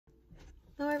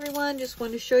Hello everyone, just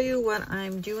wanted to show you what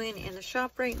I'm doing in the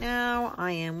shop right now.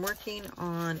 I am working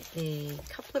on a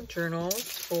couple of journals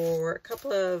for a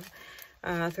couple of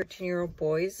 13-year-old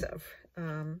boys of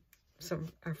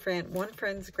one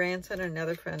friend's grandson and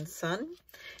another friend's son,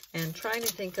 and trying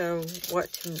to think of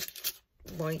what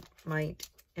might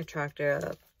attract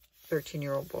a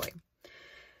 13-year-old boy.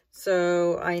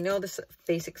 So I know this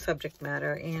basic subject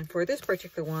matter, and for this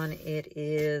particular one, it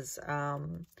is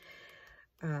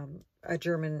a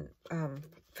German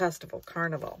festival,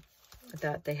 carnival,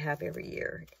 that they have every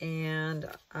year. And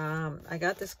I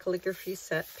got this calligraphy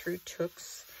set through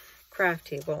Took's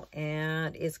CraftTable,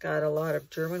 and it's got a lot of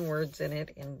German words in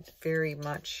it and very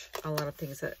much a lot of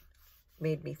things that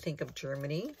made me think of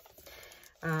Germany.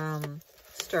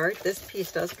 This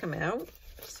piece does come out,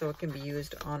 so it can be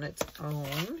used on its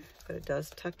own, but it does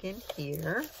tuck in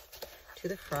here to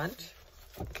the front.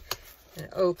 And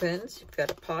it opens. You've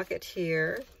got a pocket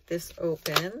here. This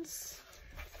opens,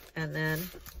 and then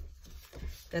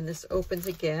this opens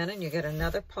again, and you get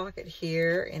another pocket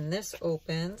here, and this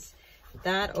opens.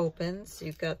 That opens.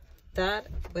 You've got that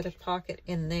with a pocket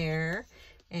in there,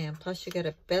 and plus you get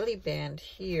a belly band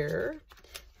here,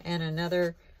 and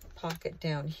another pocket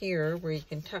down here where you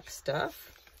can tuck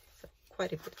stuff. So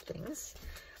quite a bit of things.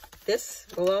 This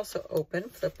will also open,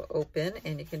 flip open,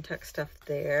 and you can tuck stuff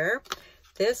there.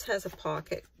 This has a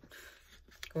pocket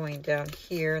going down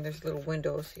here, and there's a little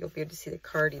window, so you'll be able to see the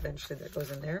card eventually that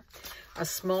goes in there. A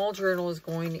small journal is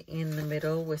going in the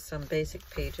middle with some basic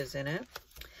pages in it.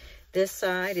 This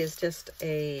side is just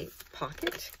a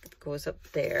pocket. It goes up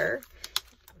there.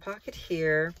 Pocket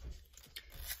here.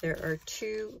 There are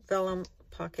two vellum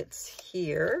pockets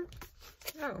here.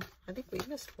 Oh, I think we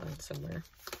missed one somewhere.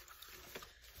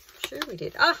 Sure we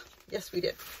did. Ah, yes we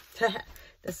did.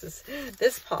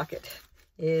 This pocket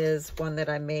is one that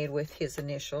I made with his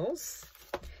initials,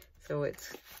 so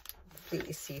it's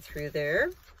completely see-through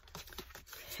there.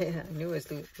 I knew I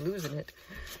was losing it.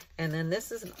 And then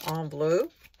this is an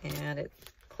envelope, and it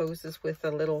closes with a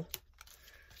little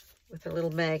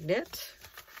magnet.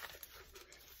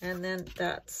 And then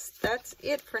that's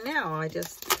it for now.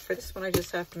 For this one I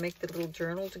just have to make the little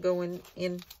journal to go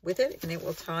in with it, and it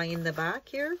will tie in the back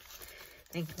here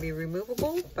and can be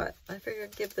removable. But I figured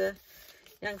I'd give the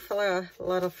young fella a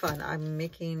lot of fun.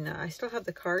 I still have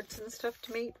the cards and stuff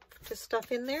to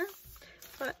stuff in there,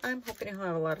 but I'm hoping he'll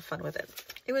have a lot of fun with it.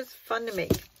 It was fun to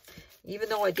make, even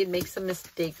though I did make some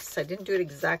mistakes. I didn't do it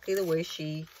exactly the way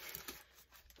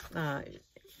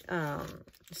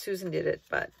Susan did it,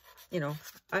 but you know,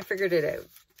 I figured it out.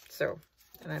 So,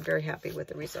 and I'm very happy with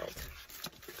the result.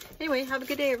 Anyway, have a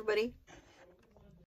good day, everybody.